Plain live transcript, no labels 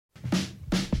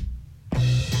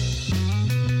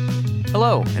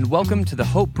Hello, and welcome to the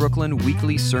Hope Brooklyn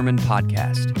Weekly Sermon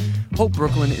Podcast. Hope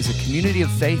Brooklyn is a community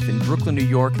of faith in Brooklyn, New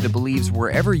York that believes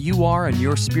wherever you are in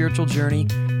your spiritual journey,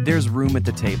 there's room at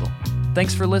the table.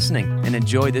 Thanks for listening, and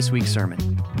enjoy this week's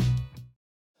sermon.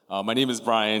 My name is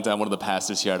Bryant. I'm one of the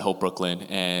pastors here at Hope Brooklyn,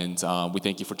 and we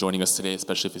thank you for joining us today,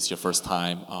 especially if it's your first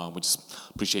time. We just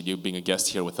appreciate you being a guest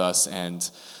here with us, and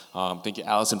thank you,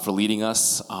 Allison, for leading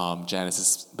us. Janice is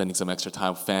spending some extra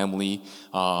time with family,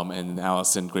 and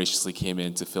Allison graciously came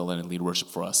in to fill in and lead worship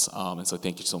for us, and so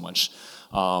thank you so much.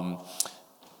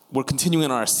 We're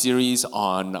continuing our series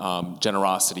on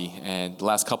generosity, and the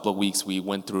last couple of weeks we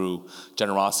went through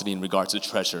generosity in regards to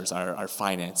treasures, our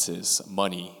finances,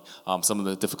 money, some of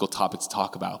the difficult topics to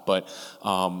talk about. But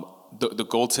the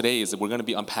goal today is that we're going to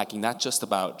be unpacking not just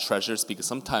about treasures, because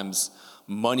sometimes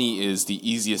money is the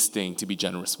easiest thing to be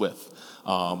generous with.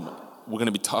 We're going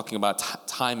to be talking about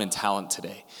time and talent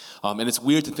today. And it's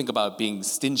weird to think about being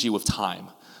stingy with time.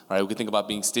 Right? We can think about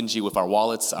being stingy with our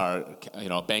wallets, our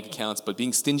bank accounts, but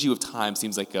being stingy with time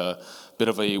seems like a bit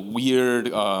of a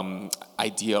weird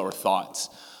idea or thought.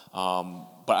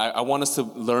 But I want us to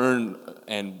learn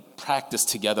and practice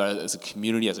together as a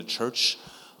community, as a church,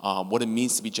 what it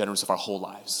means to be generous with our whole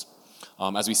lives.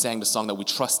 As we sang the song that we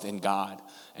trust in God,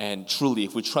 and truly,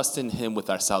 if we trust in Him with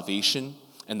our salvation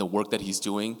and the work that He's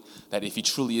doing, that if He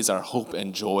truly is our hope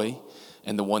and joy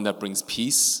and the one that brings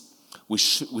peace, we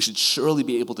should surely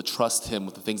be able to trust Him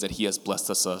with the things that He has blessed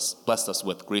us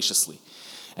with graciously.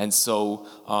 And so,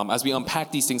 as we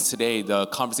unpack these things today, the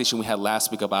conversation we had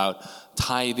last week about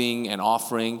tithing and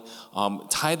offering,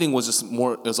 tithing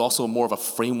was also more of a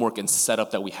framework and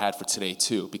setup that we had for today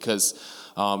too. Because,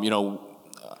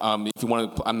 if you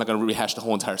want to, I'm not going to rehash the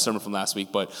whole entire sermon from last week,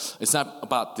 but it's not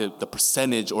about the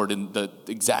percentage or the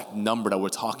exact number that we're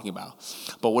talking about.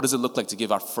 But what does it look like to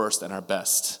give our first and our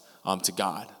best to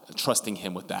God, trusting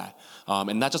Him with that.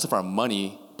 And not just with our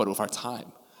money, but with our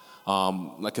time.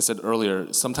 Like I said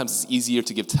earlier, sometimes it's easier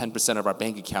to give 10% of our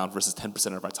bank account versus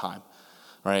 10% of our time,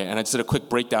 right? And I just did a quick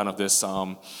breakdown of this.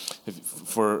 I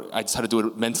just had to do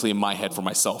it mentally in my head for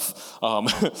myself.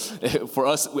 For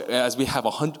us, as we have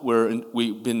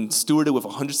we've been stewarded with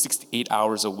 168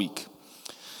 hours a week.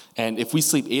 And if we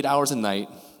sleep 8 hours a night,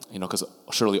 because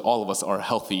surely all of us are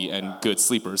healthy and good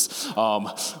sleepers.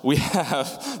 We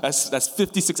have, that's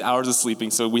 56 hours of sleeping,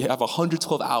 so we have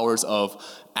 112 hours of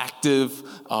active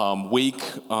wake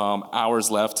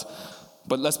hours left.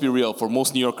 But let's be real, for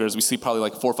most New Yorkers, we sleep probably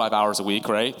like 4 or 5 hours a week,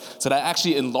 right? So that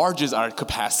actually enlarges our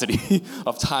capacity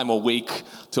of time awake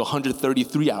to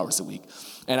 133 hours a week.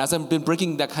 And as I've been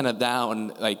breaking that kind of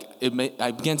down, I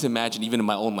began to imagine, even in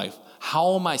my own life,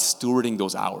 how am I stewarding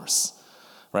those hours?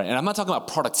 Right, and I'm not talking about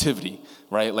productivity,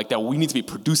 right? Like that we need to be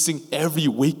producing every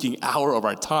waking hour of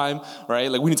our time, right?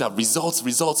 Like we need to have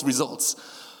results.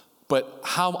 But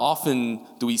how often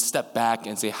do we step back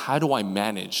and say, how do I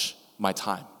manage my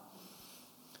time?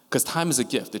 Because time is a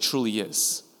gift, it truly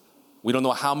is. We don't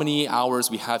know how many hours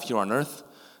we have here on earth.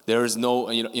 There is no,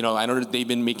 I know that they've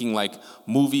been making like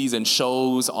movies and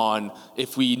shows on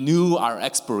if we knew our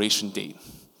expiration date,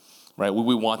 right?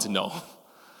 We want to know.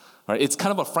 Right? It's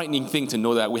kind of a frightening thing to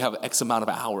know that we have X amount of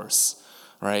hours,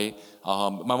 right?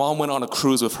 My mom went on a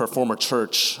cruise with her former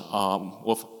church,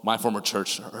 with my former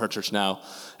church, her church now,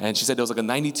 and she said there was like a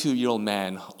 92-year-old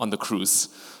man on the cruise.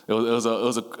 It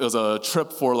was a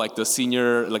trip for like the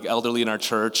senior, like elderly in our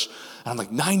church. And I'm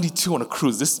like, 92 on a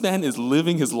cruise. This man is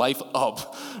living his life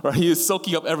up, right? He is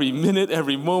soaking up every minute,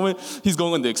 every moment. He's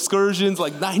going on the excursions,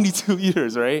 like 92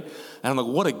 years, right? And I'm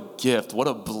like, what a gift, what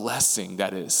a blessing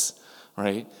that is,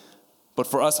 right? But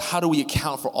for us, how do we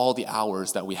account for all the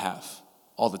hours that we have,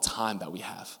 all the time that we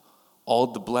have, all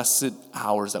the blessed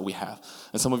hours that we have?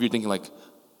 And some of you are thinking like,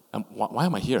 why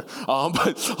am I here?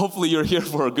 But hopefully you're here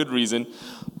for a good reason.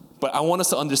 But I want us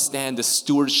to understand the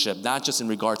stewardship, not just in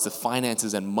regards to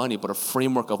finances and money, but a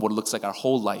framework of what it looks like our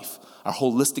whole life, our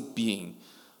holistic being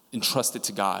entrusted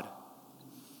to God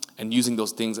and using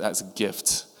those things as a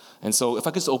gift. And so if I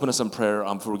could just open us in prayer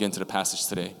before we get into the passage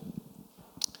today.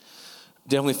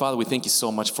 Dear Heavenly Father, we thank you so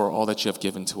much for all that you have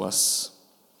given to us,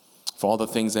 for all the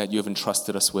things that you have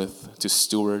entrusted us with to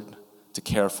steward, to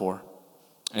care for,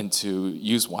 and to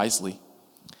use wisely.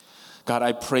 God,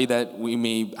 I pray that we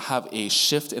may have a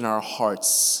shift in our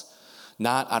hearts,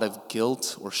 not out of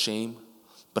guilt or shame,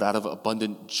 but out of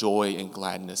abundant joy and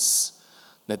gladness,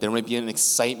 that there may be an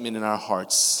excitement in our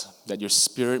hearts, that your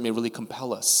Spirit may really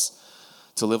compel us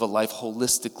to live a life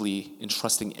holistically,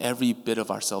 entrusting every bit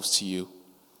of ourselves to you.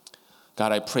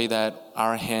 God, I pray that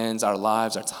our hands, our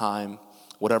lives, our time,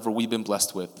 whatever we've been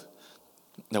blessed with,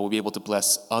 that we'll be able to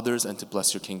bless others and to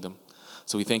bless your kingdom.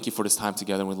 So we thank you for this time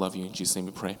together, and we love you. In Jesus' name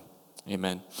we pray.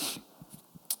 Amen.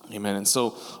 Amen. And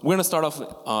so we're going to start off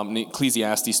in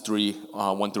Ecclesiastes 3,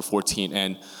 1 through 14.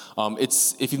 And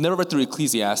if you've never read through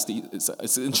Ecclesiastes,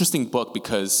 it's an interesting book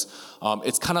because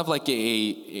it's kind of like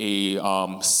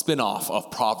a spin-off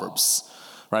of Proverbs,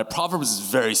 right? Proverbs is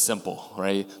very simple,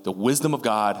 right? The wisdom of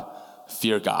God,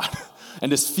 fear God. And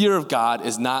this fear of God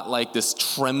is not like this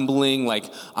trembling, like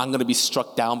I'm going to be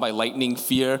struck down by lightning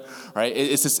fear, right?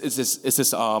 It's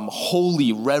this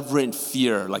holy, reverent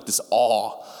fear, like this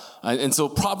awe. And so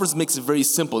Proverbs makes it very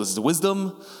simple. This is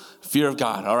wisdom, fear of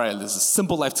God. All right, this is a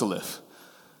simple life to live.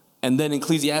 And then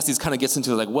Ecclesiastes kind of gets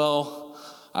into like, well,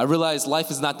 I realize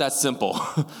life is not that simple,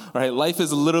 right? Life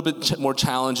is a little bit more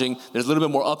challenging. There's a little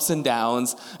bit more ups and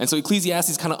downs. And so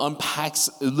Ecclesiastes kind of unpacks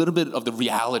a little bit of the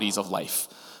realities of life,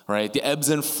 right? The ebbs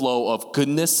and flow of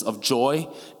goodness, of joy,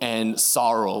 and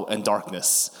sorrow and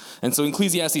darkness. And so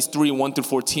Ecclesiastes 3, 1 through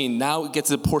 14, now it gets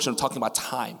to the portion of talking about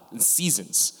time and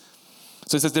seasons.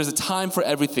 So it says there's a time for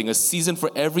everything, a season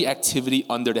for every activity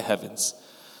under the heavens.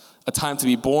 A time to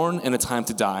be born and a time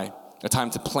to die. A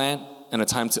time to plant and a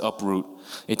time to uproot.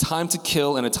 A time to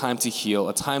kill and a time to heal.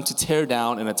 A time to tear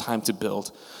down and a time to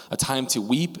build. A time to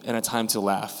weep and a time to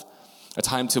laugh. A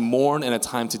time to mourn and a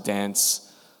time to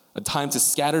dance. A time to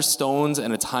scatter stones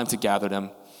and a time to gather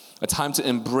them. A time to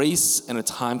embrace and a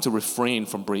time to refrain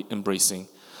from embracing.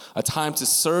 A time to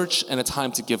search and a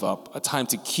time to give up. A time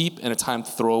to keep and a time to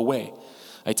throw away.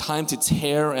 A time to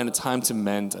tear and a time to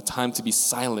mend, a time to be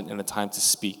silent and a time to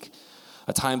speak,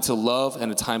 a time to love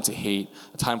and a time to hate,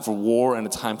 a time for war and a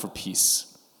time for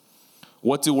peace.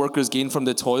 What do workers gain from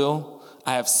their toil?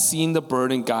 I have seen the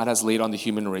burden God has laid on the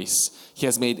human race. He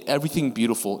has made everything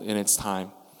beautiful in its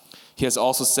time. He has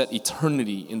also set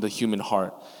eternity in the human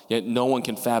heart, yet no one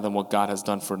can fathom what God has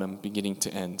done for them beginning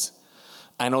to end.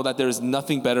 I know that there is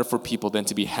nothing better for people than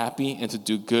to be happy and to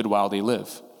do good while they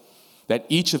live, that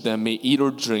each of them may eat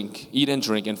and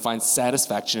drink and find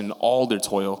satisfaction in all their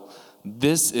toil.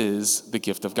 This is the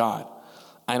gift of God.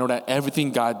 I know that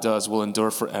everything God does will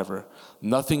endure forever.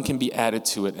 Nothing can be added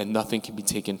to it and nothing can be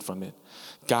taken from it.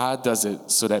 God does it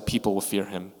so that people will fear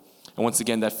him. And once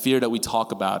again, that fear that we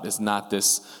talk about is not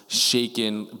this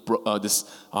shaken,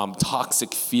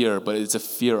 toxic fear, but it's a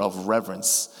fear of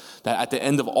reverence. That at the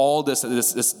end of all this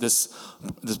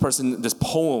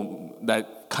poem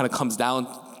that kind of comes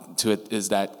down to it is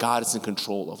that God is in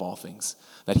control of all things,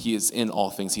 that he is in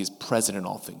all things, he is present in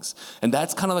all things. And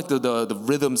that's kind of like the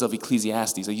rhythms of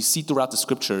Ecclesiastes. Like you see throughout the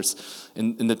scriptures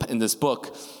in this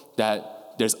book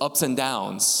that there's ups and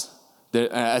downs.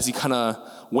 As he kind of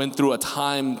went through a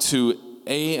time to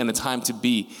A and a time to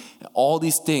B, all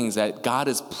these things that God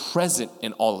is present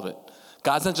in all of it.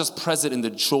 God's not just present in the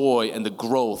joy and the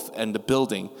growth and the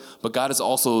building, but God is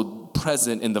also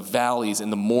present in the valleys, in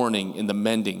the mourning, in the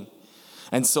mending.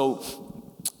 And so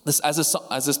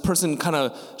as this person kind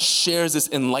of shares this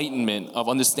enlightenment of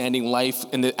understanding life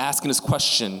and asking this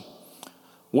question,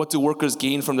 what do workers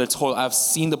gain from their toil? I've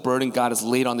seen the burden God has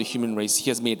laid on the human race. He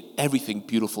has made everything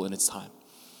beautiful in its time.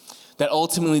 That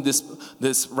ultimately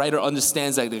this writer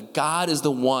understands that God is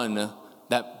the one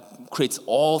that creates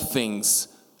all things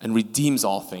and redeems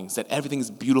all things, that everything is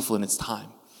beautiful in its time.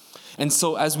 And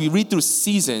so as we read through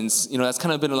seasons, that's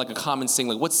kind of been like a common saying,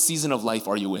 like, what season of life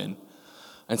are you in?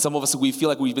 And some of us, we feel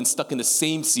like we've been stuck in the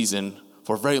same season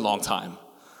for a very long time.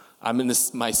 I'm in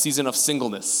my season of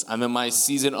singleness. I'm in my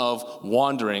season of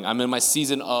wandering. I'm in my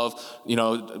season of,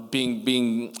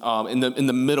 being in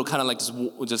the middle, kind of like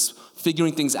just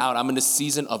figuring things out. I'm in the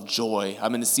season of joy.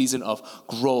 I'm in the season of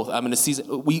growth. I'm in the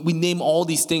season. We name all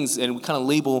these things and we kind of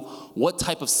label what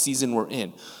type of season we're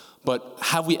in. But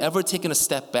have we ever taken a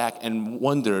step back and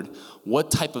wondered what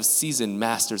type of season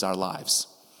masters our lives?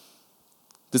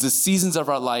 Does the seasons of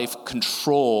our life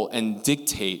control and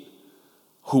dictate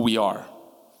who we are?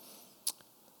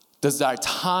 What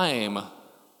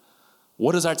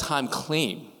does our time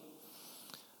claim?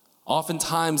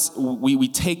 Oftentimes, we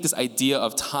take this idea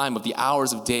of time, of the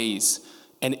hours of days,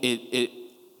 and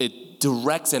it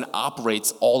directs and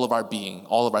operates all of our being,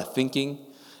 all of our thinking.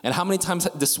 And how many times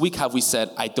this week have we said,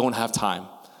 I don't have time?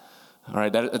 All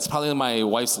right, that's probably my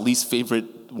wife's least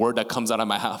favorite word that comes out of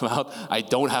my mouth. I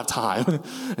don't have time.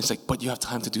 And she's like, but you have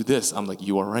time to do this. I'm like,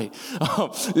 you are right.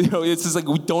 It's just like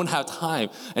we don't have time.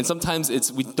 And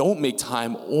sometimes we don't make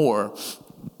time, or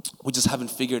we just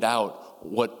haven't figured out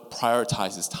what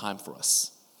prioritizes time for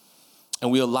us.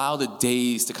 And we allow the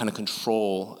days to kind of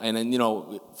control. And then,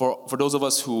 for those of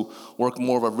us who work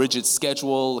more of a rigid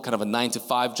schedule, kind of a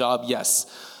 9-to-5 job, yes,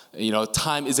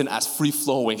 time isn't as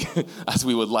free-flowing as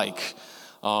we would like.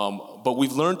 But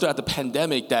we've learned throughout the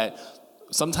pandemic that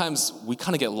sometimes we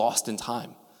kind of get lost in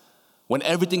time. When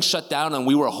everything shut down and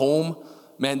we were home,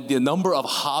 man, the number of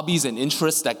hobbies and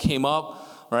interests that came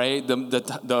up, right?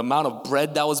 The amount of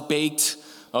bread that was baked,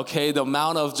 okay? The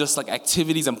amount of just like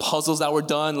activities and puzzles that were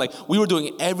done. Like we were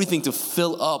doing everything to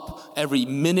fill up every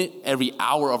minute, every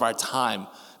hour of our time.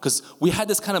 Because we had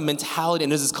this kind of mentality,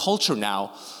 and there's this culture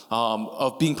now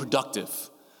of being productive,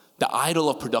 the idol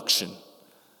of production.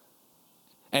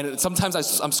 And sometimes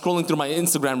I'm scrolling through my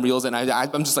Instagram reels, and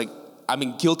I'm just like, I'm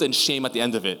in guilt and shame at the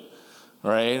end of it,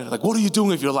 right? Like, what are you doing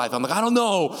with your life? I'm like, I don't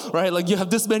know, right? Like, you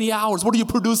have this many hours. What are you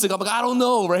producing? I'm like, I don't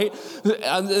know, right?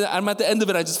 I'm at the end of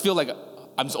it, I just feel like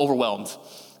I'm just overwhelmed,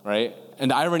 right? And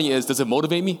the irony is, does it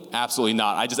motivate me? Absolutely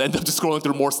not. I just end up just scrolling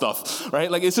through more stuff, right?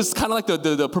 Like, it's just kind of like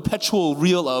the perpetual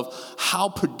reel of how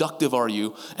productive are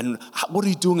you and what are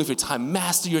you doing with your time?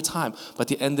 Master your time. But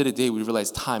at the end of the day, we realize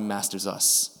time masters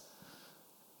us.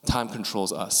 Time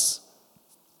controls us.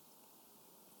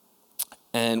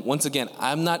 And once again,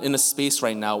 I'm not in a space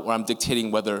right now where I'm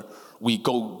dictating whether we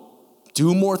go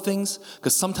do more things,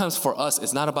 because sometimes for us,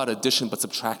 it's not about addition but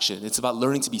subtraction. It's about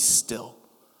learning to be still.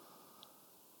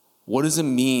 What does it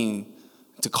mean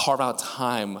to carve out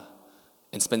time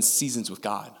and spend seasons with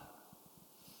God?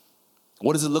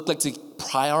 What does it look like to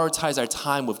prioritize our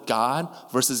time with God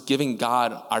versus giving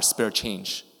God our spare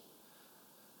change?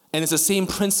 And it's the same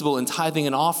principle in tithing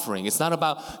and offering. It's not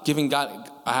about giving God,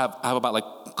 I have about like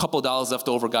a couple of dollars left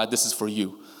over, God, this is for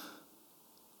you.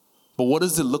 But what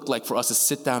does it look like for us to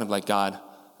sit down and be like, God,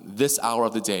 this hour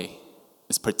of the day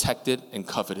is protected and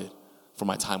coveted for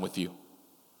my time with you?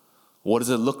 What does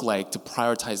it look like to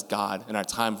prioritize God in our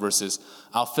time versus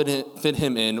I'll fit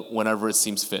him in whenever it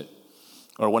seems fit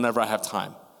or whenever I have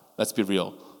time? Let's be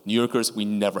real. New Yorkers, we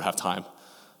never have time,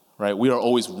 right? We are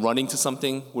always running to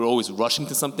something. We're always rushing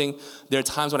to something. There are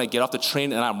times when I get off the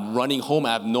train and I'm running home.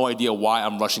 I have no idea why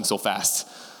I'm rushing so fast,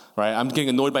 right? I'm getting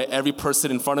annoyed by every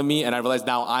person in front of me, and I realize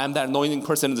now I am that annoying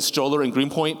person in the stroller in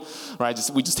Greenpoint, right?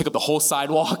 We just take up the whole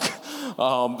sidewalk.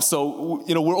 So,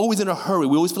 we're always in a hurry.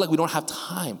 We always feel like we don't have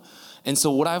time. And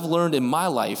so what I've learned in my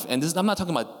life, and I'm not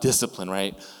talking about discipline,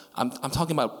 right? I'm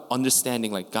talking about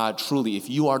understanding, like, God, truly, if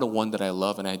you are the one that I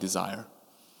love and I desire,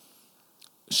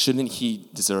 shouldn't he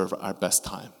deserve our best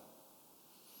time?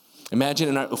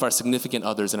 Imagine with our significant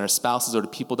others and our spouses or the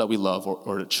people that we love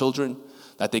or the children,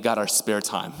 that they got our spare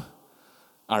time,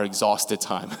 our exhausted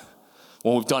time.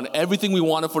 When we've done everything we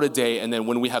wanted for the day, and then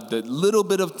when we have the little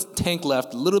bit of tank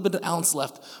left, a little bit of ounce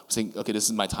left, we're saying, okay, this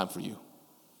is my time for you.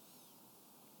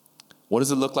 What does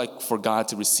it look like for God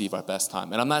to receive our best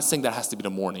time? And I'm not saying that has to be the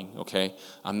morning, okay?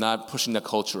 I'm not pushing the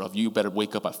culture of you better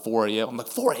wake up at 4 a.m. I'm like,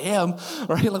 4 a.m.?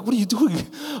 Right? Like, what are you doing?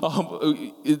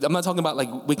 I'm not talking about like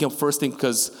waking up first thing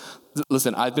because,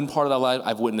 listen, I've been part of that life.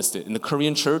 I've witnessed it. In the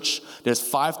Korean church, there's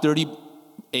 5:30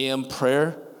 a.m.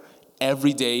 prayer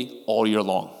every day, all year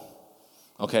long,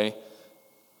 okay?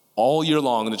 All year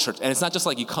long in the church. And it's not just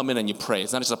like you come in and you pray.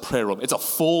 It's not just a prayer room. It's a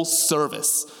full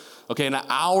service. Okay, an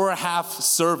hour and a half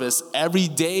service every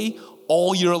day,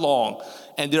 all year long.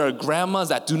 And there are grandmas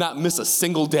that do not miss a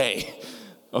single day,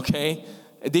 okay?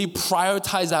 They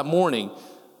prioritize that morning.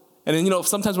 And then,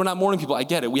 sometimes we're not morning people. I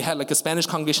get it. We had like a Spanish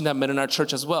congregation that met in our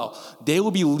church as well. They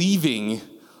will be leaving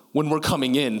when we're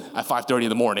coming in at 5:30 in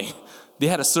the morning. They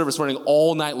had a service running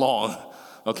all night long,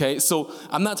 okay? So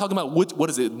I'm not talking about what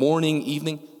is it, morning,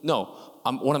 evening? No,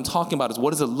 what I'm talking about is what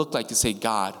does it look like to say,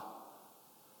 God,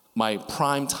 my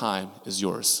prime time is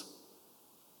yours.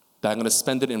 That I'm going to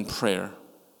spend it in prayer.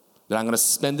 That I'm going to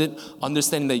spend it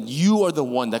understanding that you are the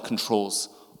one that controls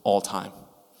all time.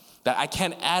 That I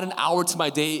can't add an hour to my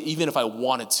day even if I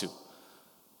wanted to.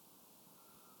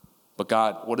 But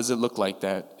God, what does it look like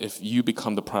that if you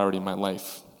become the priority in my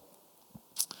life?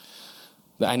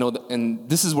 That I know that, and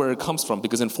this is where it comes from,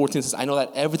 because in 14 it says, I know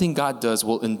that everything God does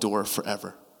will endure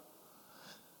forever.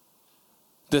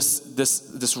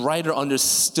 This writer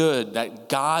understood that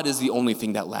God is the only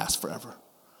thing that lasts forever.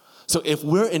 So if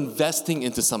we're investing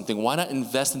into something, why not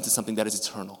invest into something that is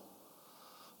eternal?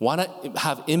 Why not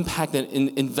have impact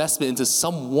and investment into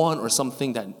someone or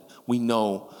something that we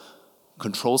know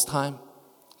controls time?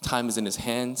 Time is in his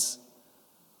hands,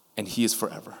 and he is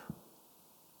forever.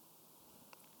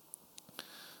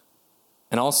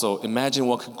 And also, imagine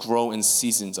what could grow in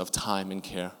seasons of time and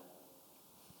care.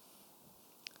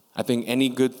 I think any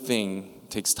good thing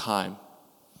takes time.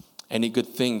 Any good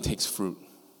thing takes fruit.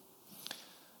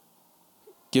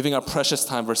 Giving our precious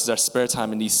time versus our spare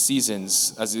time in these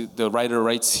seasons, as the writer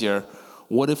writes here,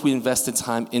 what if we invested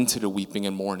time into the weeping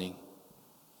and mourning?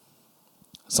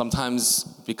 Sometimes,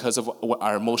 because of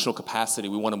our emotional capacity,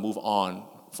 we want to move on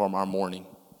from our mourning.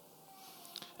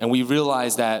 And we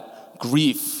realize that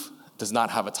grief does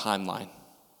not have a timeline.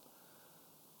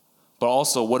 But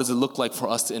also, what does it look like for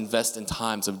us to invest in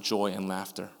times of joy and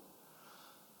laughter?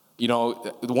 You know,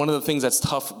 one of the things that's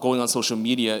tough going on social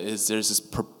media is there's this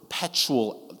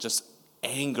perpetual just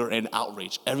anger and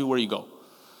outrage everywhere you go,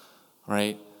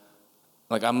 right?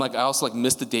 I also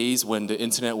miss the days when the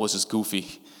internet was just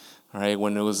goofy, right?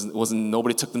 When wasn't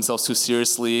nobody took themselves too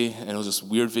seriously, and it was just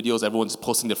weird videos, everyone's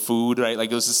posting their food, right?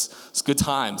 It was just good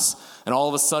times. And all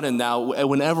of a sudden now,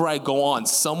 whenever I go on,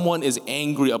 someone is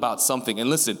angry about something. And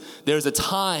listen, there's a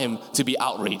time to be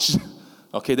outraged.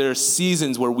 Okay, there are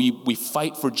seasons where we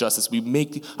fight for justice, we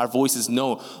make our voices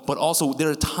known, but also there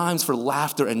are times for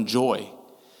laughter and joy.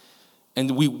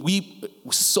 And we weep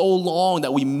so long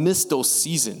that we miss those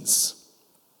seasons.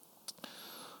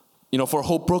 You know, for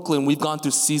Hope Brooklyn, we've gone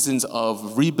through seasons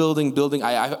of rebuilding, building.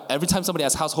 Every time somebody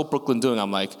asks, how's Hope Brooklyn doing?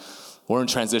 I'm like, we're in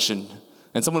transition.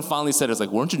 And someone finally said, it's like,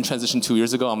 weren't you in transition 2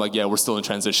 years ago? I'm like, yeah, we're still in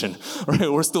transition. Right?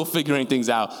 We're still figuring things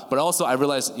out. But also I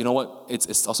realized, you know what?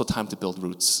 It's also time to build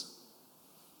roots.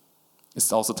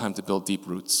 It's also time to build deep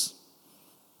roots.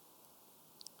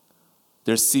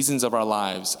 There's seasons of our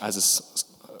lives, as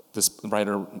this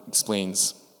writer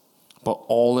explains, but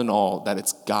all in all, that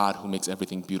it's God who makes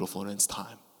everything beautiful in its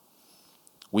time.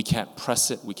 We can't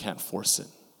press it, we can't force it.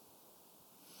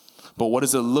 But what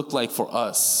does it look like for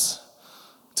us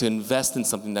to invest in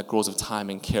something that grows with time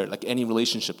and care, like any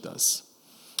relationship does?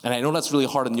 And I know that's really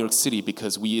hard in New York City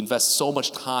because we invest so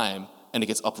much time and it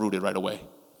gets uprooted right away.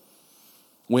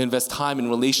 We invest time in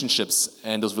relationships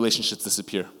and those relationships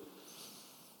disappear.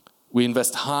 We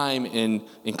invest time in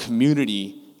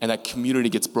community and that community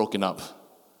gets broken up.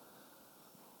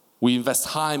 We invest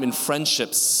time in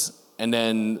friendships and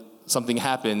then something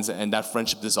happens and that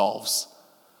friendship dissolves.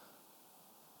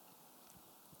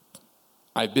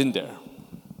 I've been there.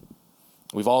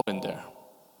 We've all been there.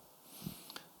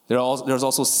 There's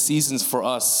also seasons for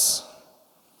us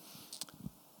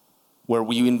where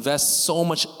we invest so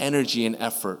much energy and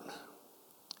effort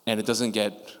and it doesn't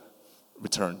get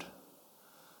returned.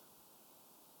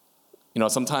 You know,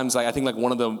 sometimes I think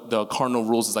one of the cardinal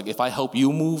rules is if I help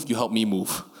you move, you help me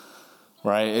move,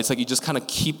 right? It's you just kind of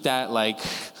keep that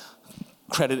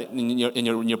credit in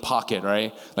your pocket,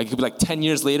 right? It could be 10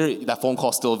 years later, that phone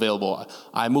call's still available.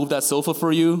 I moved that sofa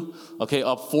for you, okay,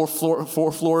 up four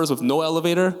floors with no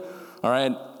elevator, all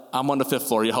right? I'm on the 5th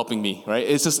floor, you're helping me, right?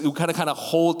 It's just, we kind of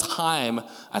hold time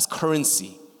as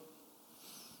currency.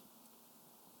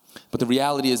 But the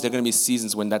reality is there are going to be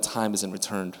seasons when that time isn't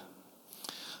returned.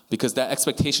 Because that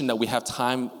expectation that we have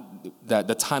time, that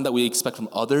the time that we expect from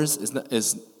others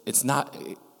it's not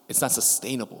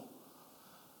sustainable.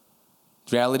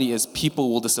 The reality is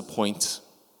people will disappoint.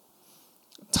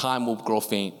 Time will grow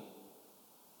faint.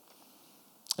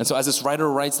 And so as this writer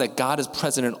writes that God is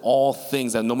present in all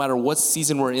things, that no matter what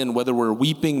season we're in, whether we're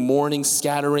weeping, mourning,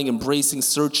 scattering, embracing,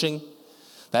 searching,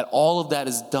 that all of that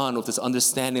is done with this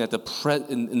understanding that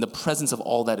in the presence of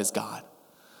all that is God.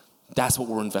 That's what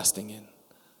we're investing in.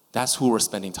 That's who we're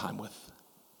spending time with.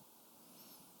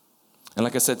 And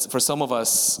like I said, for some of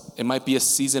us, it might be a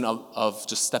season of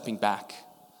just stepping back,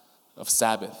 of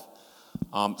Sabbath.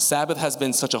 Sabbath has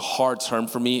been such a hard term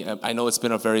for me. I know it's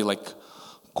been a very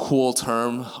cool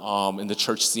term in the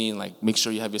church scene, make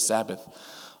sure you have your Sabbath.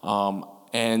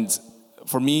 And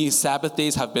for me, Sabbath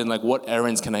days have been what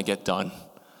errands can I get done?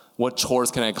 What chores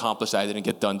can I accomplish that I didn't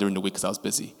get done during the week because I was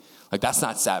busy? That's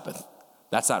not Sabbath.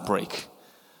 That's not break.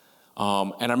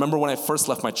 And I remember when I first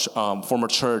left my former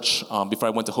church, before I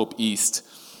went to Hope East,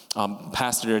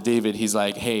 Pastor David, he's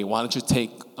like, hey, why don't you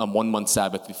take 1 month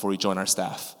Sabbath before you join our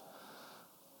staff?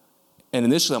 And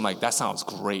initially I'm like, that sounds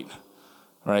great.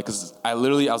 Right, because I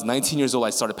was 19 years old,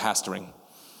 I started pastoring.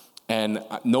 And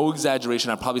no exaggeration,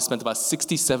 I probably spent about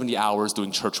 60, 70 hours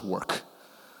doing church work.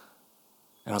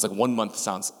 And I was like, 1 month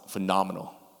sounds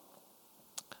phenomenal.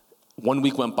 1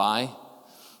 week went by,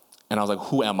 and I was like,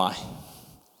 who am I?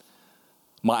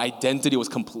 My identity was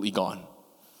completely gone.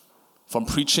 From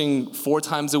preaching 4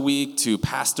 times a week to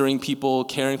pastoring people,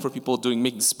 caring for people,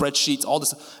 making spreadsheets, all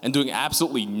this, and doing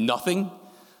absolutely nothing,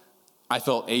 I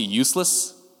felt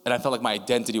useless. And I felt like my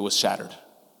identity was shattered.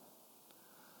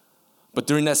 But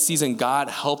during that season, God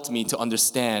helped me to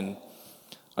understand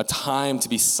a time to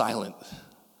be silent,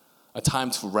 a time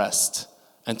to rest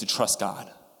and to trust God.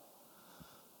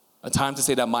 A time to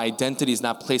say that my identity is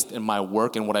not placed in my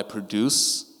work and what I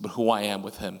produce, but who I am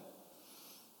with Him.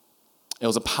 It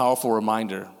was a powerful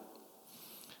reminder.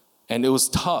 And it was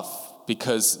tough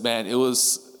because, man, it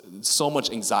was so much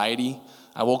anxiety.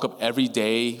 I woke up every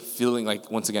day feeling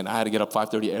once again, I had to get up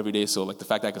 5:30 every day, so the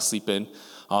fact that I could sleep in.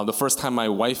 The first time my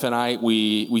wife and I,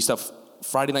 we used to have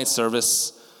Friday night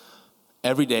service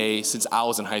every day since I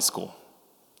was in high school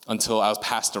until I was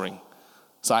pastoring.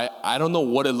 So I don't know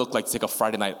what it looked like to take a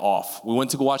Friday night off. We went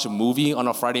to go watch a movie on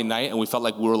a Friday night, and we felt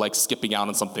like we were like skipping out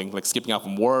on something, like skipping out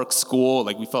from work, school.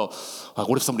 Like we felt like,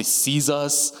 what if somebody sees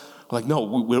us? We're like, no,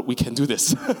 we can't do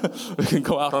this. We can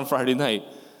go out on Friday night.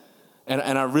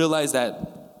 And I realized that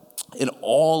in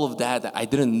all of that I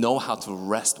didn't know how to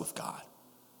rest with God.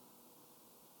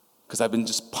 Because I've been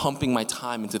just pumping my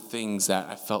time into things that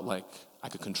I felt like I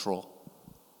could control.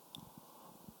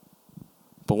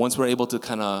 But once we're able to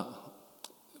kind of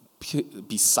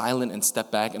be silent and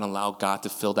step back and allow God to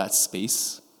fill that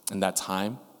space and that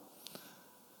time,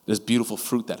 there's beautiful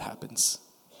fruit that happens.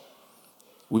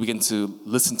 We begin to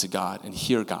listen to God and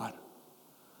hear God.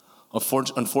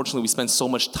 Unfortunately, we spend so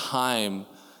much time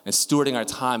and stewarding our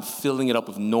time, filling it up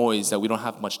with noise that we don't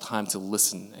have much time to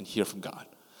listen and hear from God.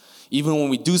 Even when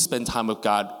we do spend time with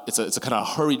God, it's a kind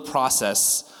of hurried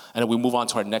process, and then we move on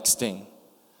to our next thing.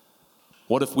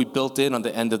 What if we built in on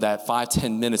the end of that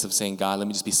 5-10 minutes of saying, God, let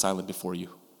me just be silent before you.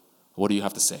 What do you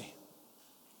have to say?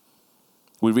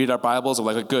 We read our Bibles,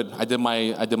 we're like, good, I did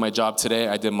my job today,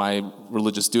 I did my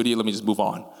religious duty, let me just move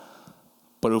on.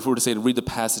 But if we were to read the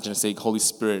passage and say, Holy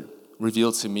Spirit,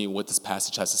 reveal to me what this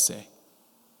passage has to say,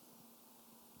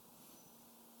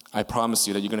 I promise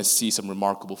you that you're going to see some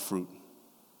remarkable fruit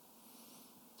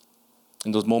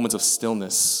in those moments of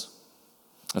stillness.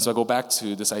 And so I go back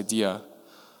to this idea,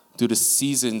 do the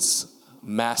seasons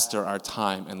master our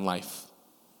time and life?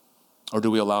 Or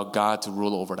do we allow God to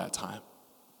rule over that time?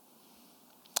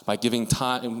 By giving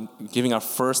our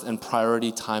first and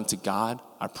priority time to God,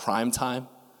 our prime time,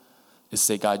 is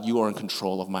say, God, you are in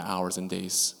control of my hours and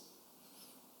days,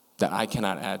 that I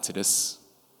cannot add to this.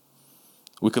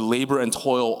 We could labor and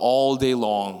toil all day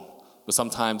long, but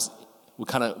sometimes we're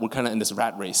kind of in this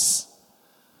rat race,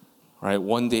 right?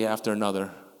 One day after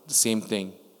another, the same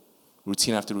thing,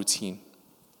 routine after routine.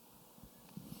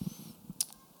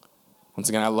 Once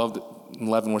again, I love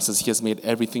 11 where it says, He has made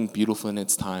everything beautiful in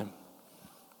its time.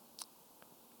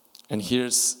 And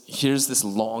here's this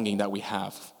longing that we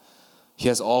have. He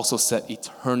has also set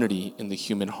eternity in the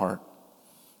human heart.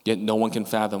 Yet no one can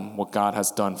fathom what God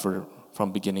has done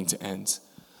from beginning to end.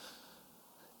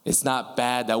 It's not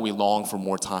bad that we long for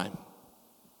more time.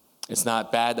 It's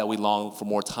not bad that we long for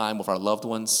more time with our loved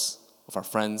ones, with our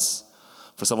friends.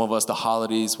 For some of us, the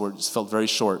holidays just felt very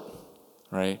short,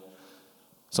 right?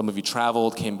 Some of you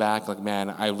traveled, came back, like, man,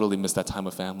 I really missed that time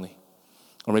with family.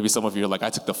 Or maybe some of you are like, I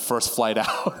took the first flight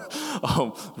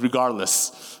out.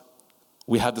 Regardless,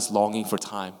 we have this longing for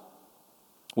time.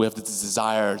 We have this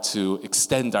desire to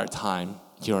extend our time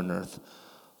here on earth.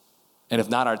 And if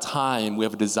not our time, we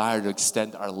have a desire to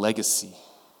extend our legacy.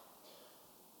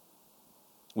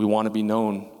 We want to be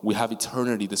known. We have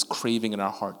eternity, this craving in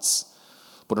our hearts.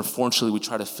 But unfortunately, we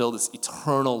try to fill this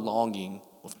eternal longing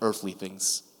with earthly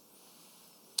things.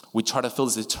 We try to fill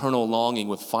this eternal longing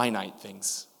with finite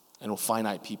things and with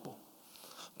finite people.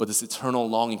 But this eternal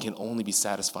longing can only be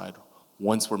satisfied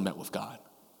once we're met with God.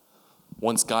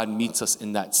 Once God meets us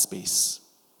in that space.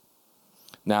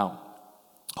 Now,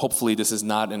 hopefully this is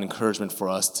not an encouragement for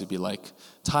us to be like,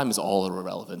 time is all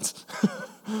irrelevant,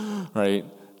 right?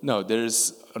 No,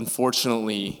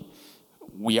 unfortunately,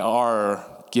 we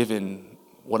are given,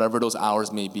 whatever those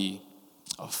hours may be,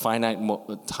 a finite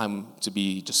time to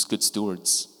be just good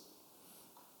stewards.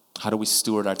 How do we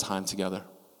steward our time together?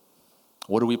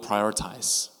 What do we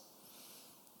prioritize?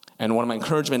 And one of my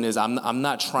encouragement is I'm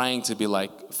not trying to be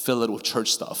like, fill it with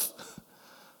church stuff.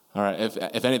 All right,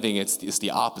 if anything, it's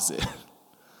the opposite.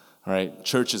 All right,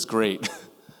 church is great.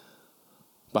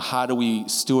 But how do we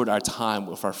steward our time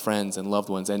with our friends and loved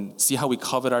ones? And see how we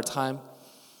covet our time?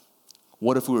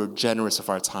 What if we were generous with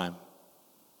our time?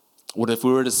 What if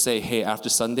we were to say, hey, after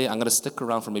Sunday, I'm going to stick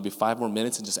around for maybe 5 more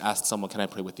minutes and just ask someone, can I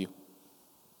pray with you?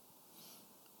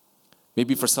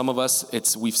 Maybe for some of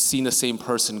us, we've seen the same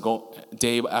person go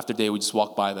day after day, we just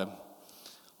walk by them.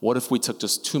 What if we took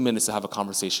just 2 minutes to have a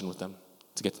conversation with them,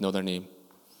 to get to know their name?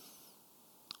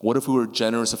 What if we were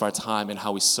generous with our time and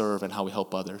how we serve and how we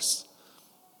help others?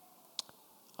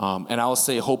 And I will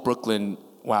say, Hope Brooklyn,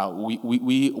 wow,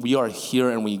 we are here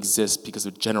and we exist because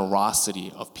of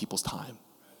generosity of people's time.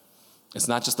 It's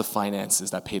not just the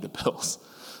finances that pay the bills.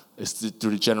 It's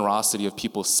through the generosity of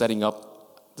people setting up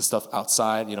the stuff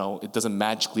outside. It doesn't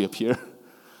magically appear.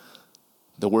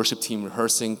 The worship team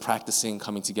rehearsing, practicing,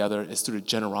 coming together. It's through the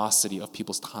generosity of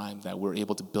people's time that we're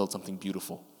able to build something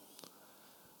beautiful.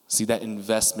 See, that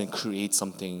investment creates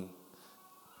something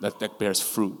that bears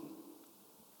fruit,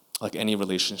 like any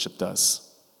relationship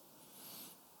does.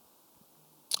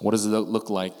 What does it look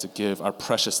like to give our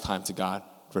precious time to God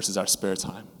versus our spare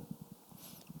time?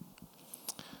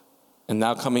 And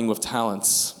now coming with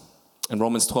talents. In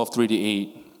Romans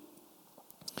 12:3-8,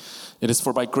 it is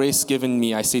for by grace given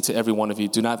me, I say to every one of you,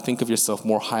 do not think of yourself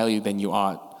more highly than you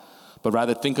ought, but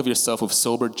rather think of yourself with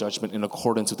sober judgment in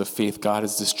accordance with the faith God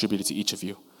has distributed to each of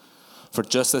you. For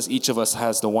just as each of us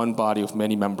has the one body with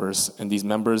many members, and these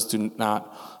members do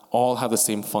not all have the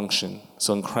same function,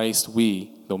 so in Christ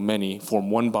we, though many,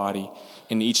 form one body,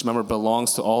 and each member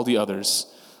belongs to all the others.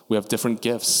 We have different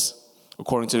gifts,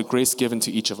 according to the grace given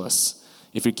to each of us.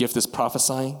 If your gift is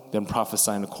prophesying, then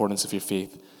prophesy in accordance with your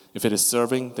faith. If it is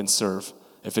serving, then serve.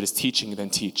 If it is teaching, then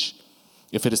teach.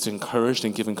 If it is to encourage,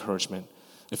 then give encouragement.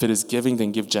 If it is giving,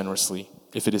 then give generously.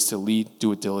 If it is to lead,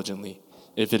 do it diligently.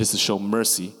 If it is to show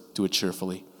mercy, do it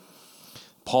cheerfully.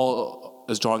 Paul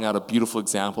is drawing out a beautiful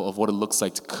example of what it looks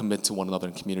like to commit to one another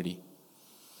in community.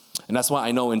 And that's why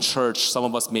I know in church, some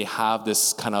of us may have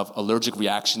this kind of allergic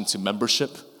reaction to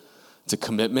membership, to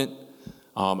commitment.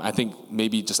 I think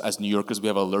maybe just as New Yorkers, we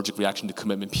have an allergic reaction to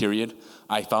commitment, period.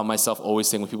 I found myself always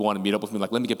saying when people want to meet up with me,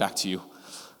 like, let me get back to you.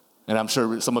 And I'm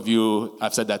sure some of you,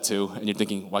 I've said that too, and you're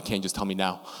thinking, why can't you just tell me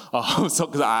now?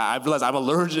 Because I realized I'm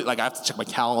allergic, like I have to check my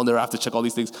calendar, I have to check all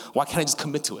these things. Why can't I just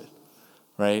commit to it,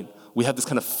 right? We have this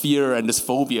kind of fear and this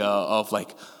phobia of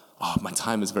like, oh, my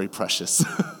time is very precious.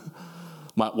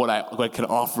 What I can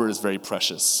offer is very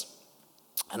precious.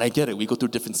 And I get it, we go through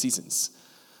different seasons.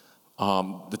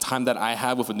 The time that I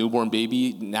have with a newborn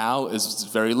baby now is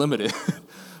very limited.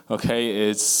 Okay,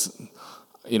 it's,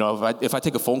 you know, if I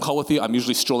take a phone call with you, I'm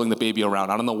usually strolling the baby around.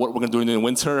 I don't know what we're gonna do in the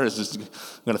winter. It's just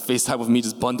gonna FaceTime with me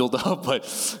just bundled up.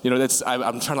 But you know,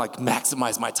 I'm trying to like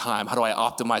maximize my time. How do I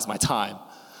optimize my time?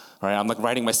 Right? I'm like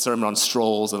writing my sermon on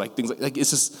strolls and like things like it's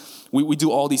just we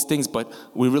do all these things, but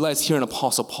we realize here in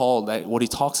Apostle Paul that what he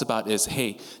talks about is,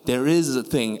 hey, there is a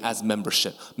thing as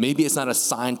membership. Maybe it's not a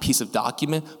signed piece of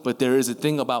document, but there is a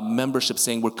thing about membership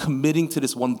saying we're committing to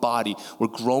this one body, we're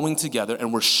growing together,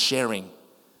 and we're sharing.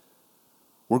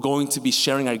 We're going to be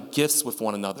sharing our gifts with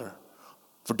one another.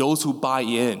 For those who buy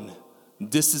in,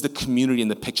 this is the community and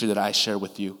the picture that I share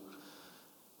with you.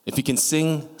 If you can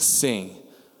sing, sing.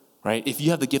 Right? If you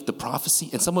have the gift of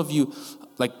prophecy, and some of you,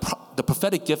 like the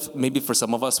prophetic gift, maybe for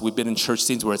some of us, we've been in church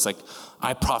scenes where it's like,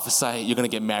 I prophesy, you're going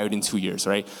to get married in 2 years,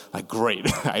 right? Like, great,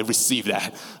 I received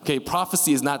that. Okay,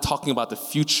 prophecy is not talking about the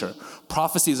future.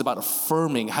 Prophecy is about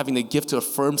affirming, having the gift to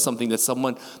affirm something that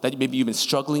someone that maybe you've been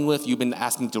struggling with, you've been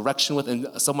asking direction with, and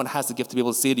someone has the gift to be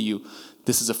able to say to you,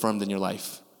 this is affirmed in your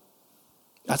life.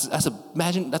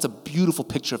 Imagine that's a beautiful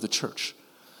picture of the church.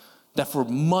 That for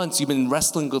months you've been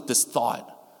wrestling with this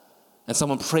thought, and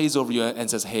someone prays over you and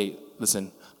says, hey,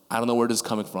 listen, I don't know where this is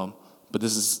coming from, but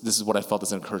this is what I felt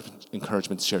as an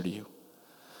encouragement to share to you.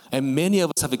 And many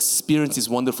of us have experienced these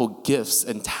wonderful gifts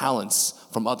and talents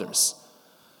from others.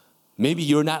 Maybe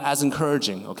you're not as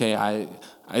encouraging, okay?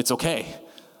 It's okay.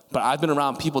 But I've been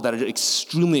around people that are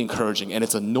extremely encouraging, and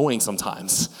it's annoying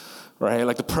sometimes, right?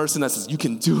 Like the person that says, you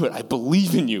can do it, I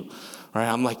believe in you. Right?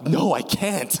 I'm like, no, I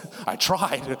can't. I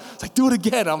tried. It's like, do it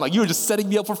again. I'm like, you're just setting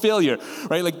me up for failure,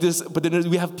 right? Like this. But then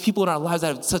we have people in our lives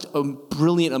that have such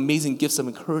brilliant, amazing gifts of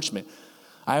encouragement.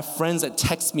 I have friends that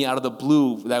text me out of the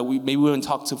blue that we haven't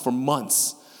talked to for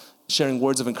months, sharing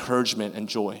words of encouragement and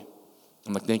joy.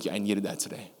 I'm like, thank you. I needed that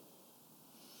today.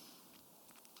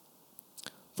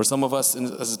 For some of us,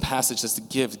 as a passage, is to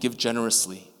give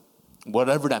generously,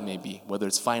 whatever that may be, whether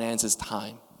it's finances,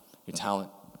 time, your talent.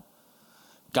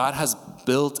 God has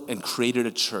built and created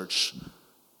a church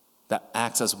that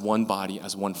acts as one body,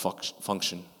 as one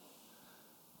function.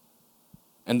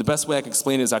 And the best way I can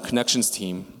explain it is our connections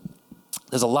team.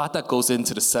 There's a lot that goes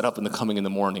into the setup and the coming in the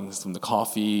mornings, from the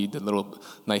coffee, the little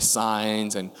nice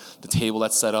signs, and the table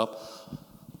that's set up.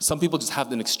 Some people just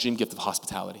have an extreme gift of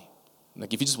hospitality.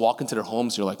 Like if you just walk into their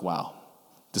homes, you're like, wow,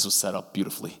 this was set up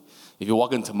beautifully. If you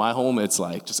walk into my home, it's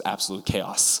like just absolute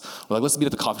chaos. We're like, let's meet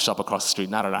at the coffee shop across the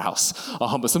street, not at our house.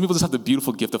 But some people just have the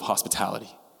beautiful gift of hospitality.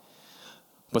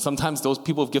 But sometimes those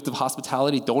people with gift of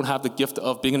hospitality don't have the gift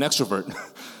of being an extrovert.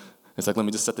 It's like, let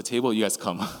me just set the table, you guys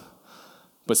come.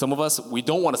 But some of us, we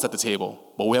don't want to set the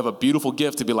table, but we have a beautiful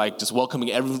gift to be like just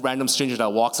welcoming every random stranger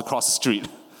that walks across the street.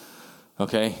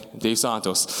 Okay, Dave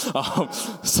Santos.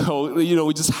 So,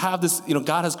 we just have this,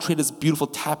 God has created this beautiful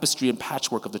tapestry and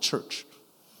patchwork of the church.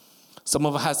 Some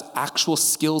of us has actual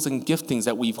skills and giftings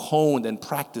that we've honed and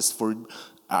practiced for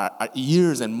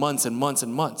years and months and months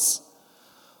and months.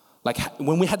 Like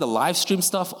when we had the live stream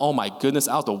stuff, oh my goodness,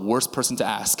 I was the worst person to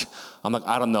ask. I'm like,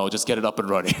 I don't know, just get it up and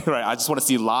running, right? I just want to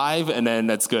see live and then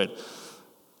that's good.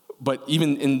 But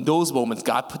even in those moments,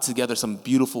 God put together some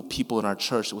beautiful people in our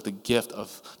church with the gift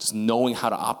of just knowing how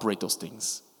to operate those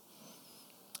things.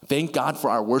 Thank God for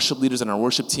our worship leaders and our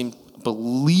worship team.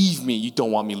 Believe me, you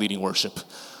don't want me leading worship.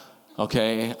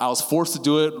 Okay, I was forced to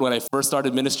do it when I first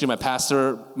started ministry. My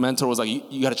mentor was like,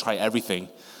 you got to try everything,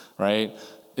 right?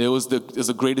 It was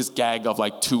the greatest gag of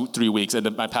like 2-3 weeks. And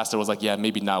then my pastor was like, yeah,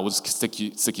 maybe not. We'll just stick you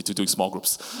to doing small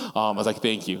groups. I was like,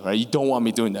 thank you, right? You don't want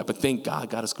me doing that. But thank God,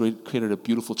 God has created a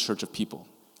beautiful church of people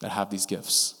that have these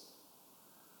gifts.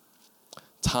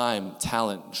 Time,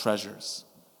 talent, treasures.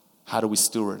 How do we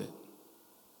steward it?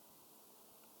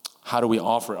 How do we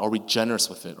offer it? Are we generous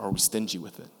with it? Or are we stingy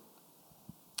with it?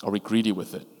 Are we greedy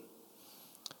with it?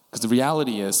 Because the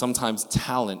reality is sometimes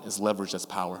talent is leveraged as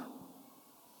power.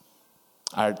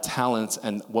 Our talents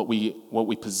and what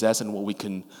we possess and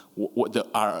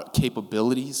our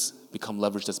capabilities become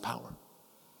leveraged as power.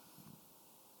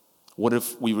 What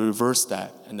if we reverse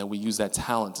that and then we use that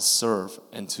talent to serve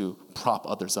and to prop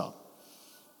others up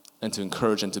and to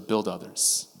encourage and to build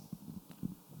others?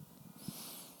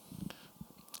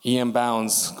 E.M.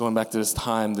 Bounds, going back to this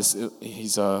time,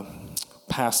 he's a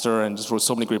pastor and just wrote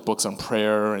so many great books on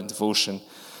prayer and devotion.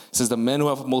 He says, the men who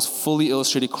have most fully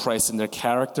illustrated Christ in their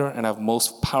character and have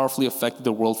most powerfully affected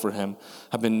the world for him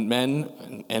have been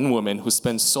men and women who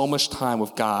spend so much time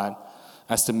with God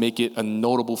as to make it a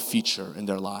notable feature in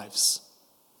their lives.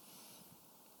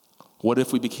 What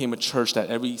if we became a church that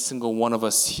every single one of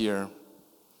us here,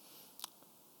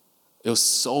 it was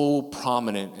so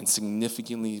prominent and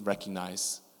significantly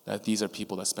recognized that these are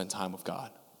people that spend time with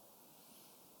God?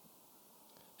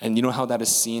 And you know how that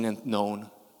is seen and known?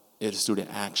 It is through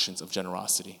the actions of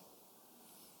generosity.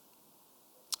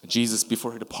 Jesus,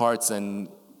 before he departs and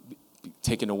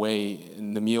taken away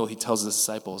in the meal, he tells his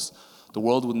disciples, the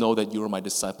world will know that you are my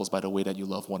disciples by the way that you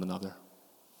love one another.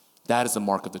 That is the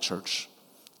mark of the church.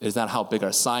 It is not how big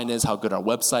our sign is, how good our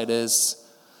website is.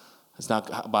 It's not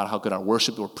about how good our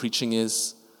worship or preaching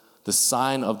is. The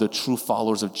sign of the true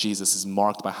followers of Jesus is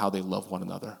marked by how they love one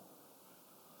another.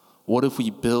 What if we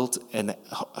built and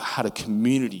had a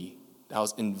community that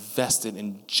was invested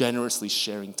in generously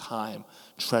sharing time,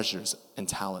 treasures, and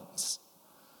talents?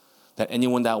 That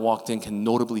anyone that walked in can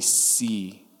notably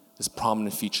see this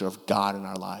prominent feature of God in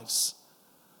our lives.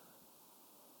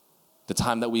 The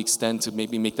time that we extend to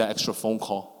maybe make that extra phone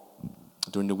call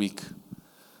during the week.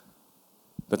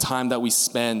 The time that we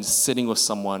spend sitting with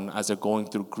someone as they're going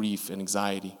through grief and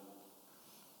anxiety.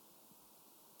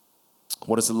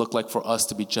 What does it look like for us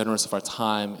to be generous of our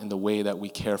time in the way that we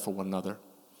care for one another?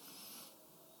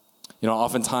 You know,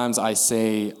 oftentimes I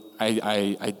say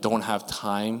I don't have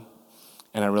time,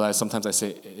 and I realize sometimes I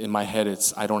say in my head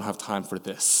it's I don't have time for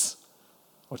this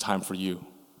or time for you.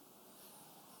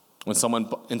 When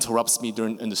someone interrupts me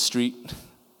in the street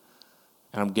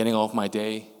and I'm getting off my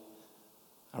day,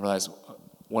 I realize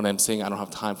when I'm saying I don't have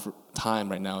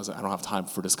time right now is I don't have time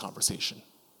for this conversation.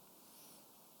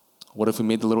 What if we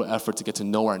made the little effort to get to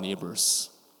know our neighbors,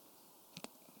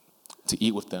 to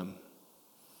eat with them,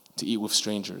 to eat with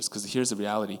strangers? Because here's the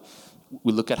reality.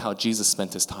 We look at how Jesus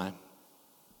spent his time.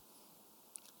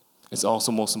 It's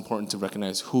also most important to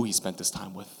recognize who he spent his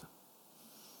time with.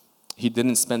 He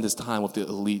didn't spend his time with the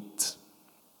elite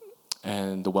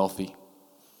and the wealthy.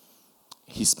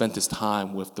 He spent his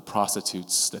time with the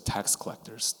prostitutes, the tax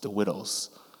collectors, the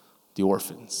widows, the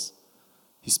orphans.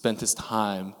 He spent his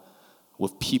time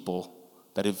with people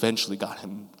that eventually got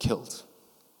him killed.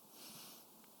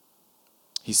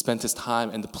 He spent his time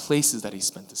in the places that he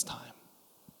spent his time.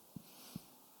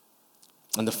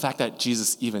 And the fact that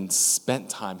Jesus even spent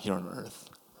time here on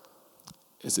earth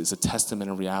is a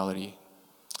testament and reality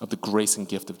of the grace and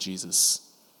gift of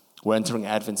Jesus. We're entering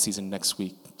Advent season next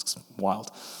week. It's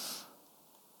wild.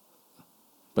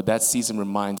 But that season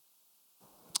reminds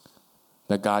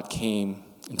that God came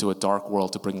into a dark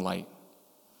world to bring light.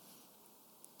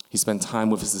 He spent time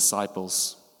with his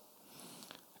disciples.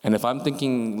 And if I'm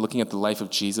looking at the life of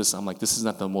Jesus, I'm like, this is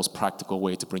not the most practical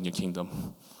way to bring your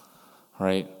kingdom,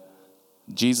 right?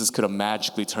 Jesus could have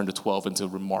magically turned the 12 into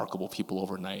remarkable people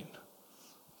overnight.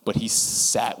 But he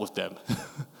sat with them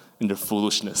in their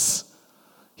foolishness.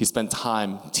 He spent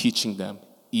time teaching them,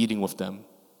 eating with them,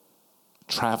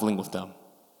 traveling with them.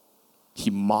 He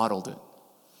modeled it.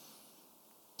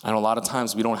 And a lot of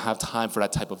times we don't have time for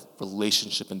that type of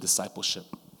relationship and discipleship.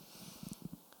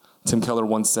 Tim Keller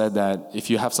once said that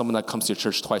if you have someone that comes to your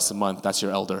church twice a month, that's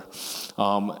your elder.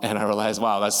 And I realized,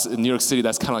 wow, that's in New York City,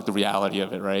 that's kind of like the reality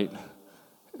of it, right?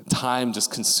 Time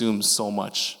just consumes so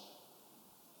much.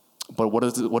 But what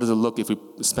does it look if we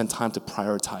spend time to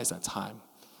prioritize that time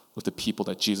with the people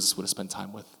that Jesus would have spent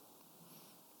time with?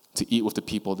 To eat with the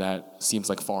people that seems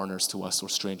like foreigners to us or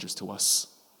strangers to us.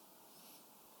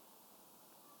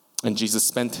 And Jesus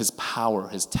spent his power,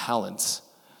 his talent,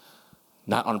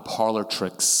 not on parlor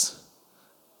tricks,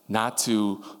 not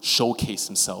to showcase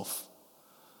himself.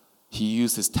 He He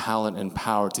used his talent and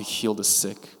power to heal the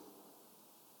sick.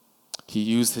 He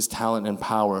used his talent and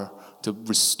power to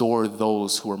restore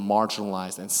those who were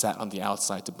marginalized and sat on the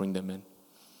outside to bring them in.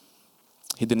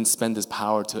 He didn't spend his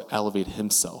power to elevate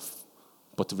himself,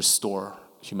 but to restore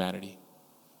humanity.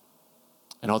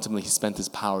 And ultimately, he spent his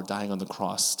power dying on the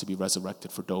cross to be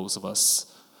resurrected for those of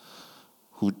us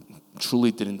who truly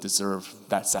didn't deserve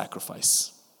that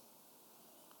sacrifice.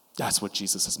 That's what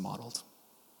Jesus has modeled.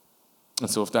 And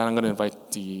so with that, I'm going to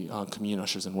invite the communion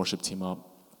ushers and worship team up.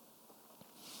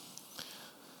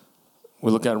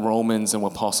 We look at Romans and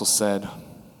what Paul said.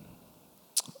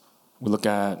 We look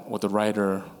at what the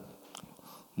writer,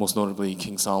 most notably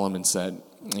King Solomon, said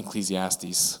in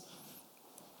Ecclesiastes,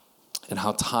 and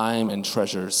how time and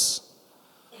treasures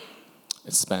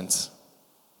is spent.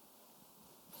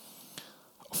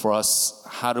 For us,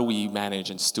 how do we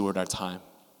manage and steward our time?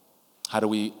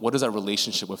 What is our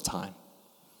relationship with time?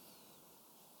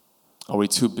 Are we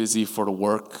too busy for the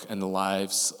work and the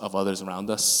lives of others around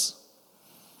us?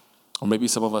 Or maybe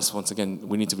some of us, once again,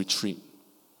 we need to retreat.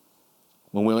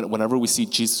 Whenever we see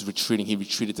Jesus retreating, he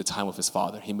retreated to time with his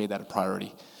Father. He made that a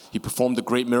priority. He performed a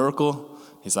great miracle.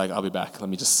 He's like, I'll be back. Let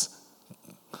me just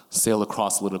sail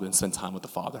across a little bit and spend time with the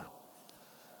Father.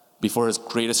 Before his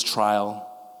greatest trial,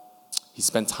 he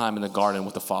spent time in the garden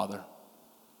with the Father.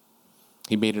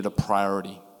 He made it a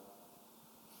priority.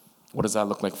 What does that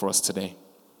look like for us today?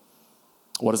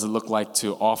 What does it look like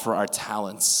to offer our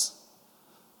talents,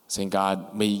 saying,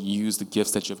 God, may you use the gifts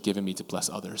that you have given me to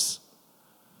bless others?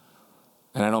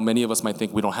 And I know many of us might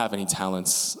think we don't have any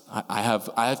talents. I have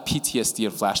PTSD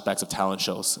and flashbacks of talent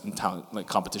shows and talent like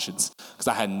competitions because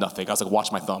I had nothing. I was like,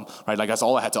 watch my thumb, right? Like that's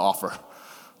all I had to offer,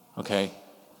 okay?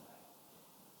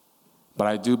 But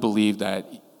I do believe that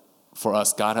for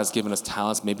us, God has given us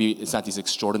talents. Maybe it's not these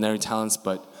extraordinary talents,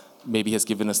 but maybe he has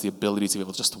given us the ability to be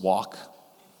able just to walk,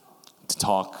 to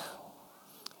talk,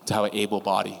 to have an able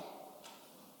body.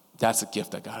 That's a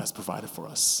gift that God has provided for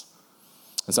us.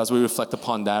 And so as we reflect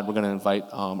upon that, we're going to invite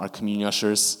our communion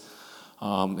ushers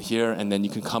here, and then you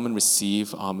can come and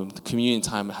receive. The communion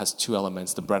time has two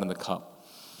elements, the bread and the cup.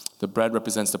 The bread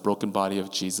represents the broken body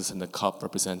of Jesus, and the cup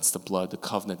represents the blood, the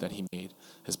covenant that he made,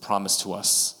 his promise to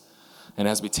us. And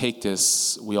as we take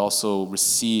this, we also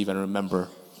receive and remember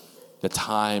the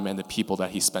time and the people that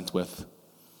he spent with.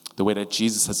 The way that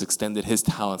Jesus has extended his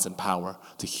talents and power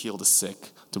to heal the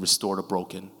sick, to restore the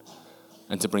broken,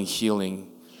 and to bring healing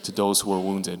to those who are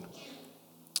wounded.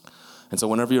 And so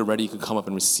whenever you're ready, you can come up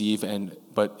and receive.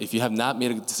 But if you have not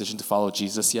made a decision to follow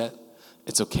Jesus yet,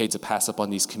 it's okay to pass up on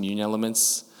these communion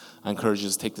elements. I encourage you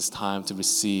to take this time to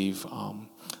receive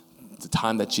the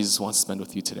time that Jesus wants to spend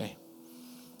with you today.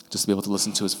 Just to be able to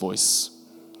listen to his voice,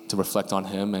 to reflect on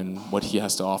him and what he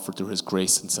has to offer through his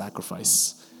grace and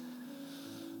sacrifice.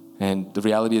 And the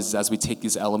reality is, as we take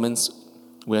these elements,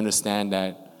 we understand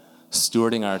that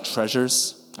stewarding our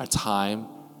treasures, our time,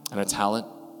 and our talent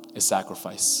is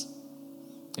sacrifice.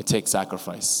 It takes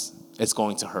sacrifice. It's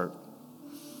going to hurt.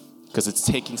 Because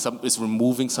it's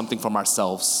removing something from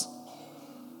ourselves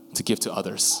to give to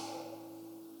others.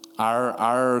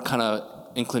 Our kind of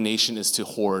inclination is to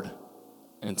hoard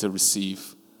and to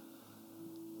receive.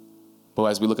 But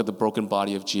as we look at the broken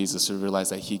body of Jesus, we realize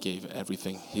that he gave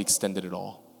everything. He extended it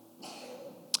all.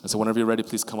 And so whenever you're ready,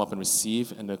 please come up and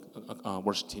receive. And the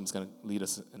worship team is going to lead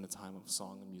us in a time of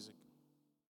song and music.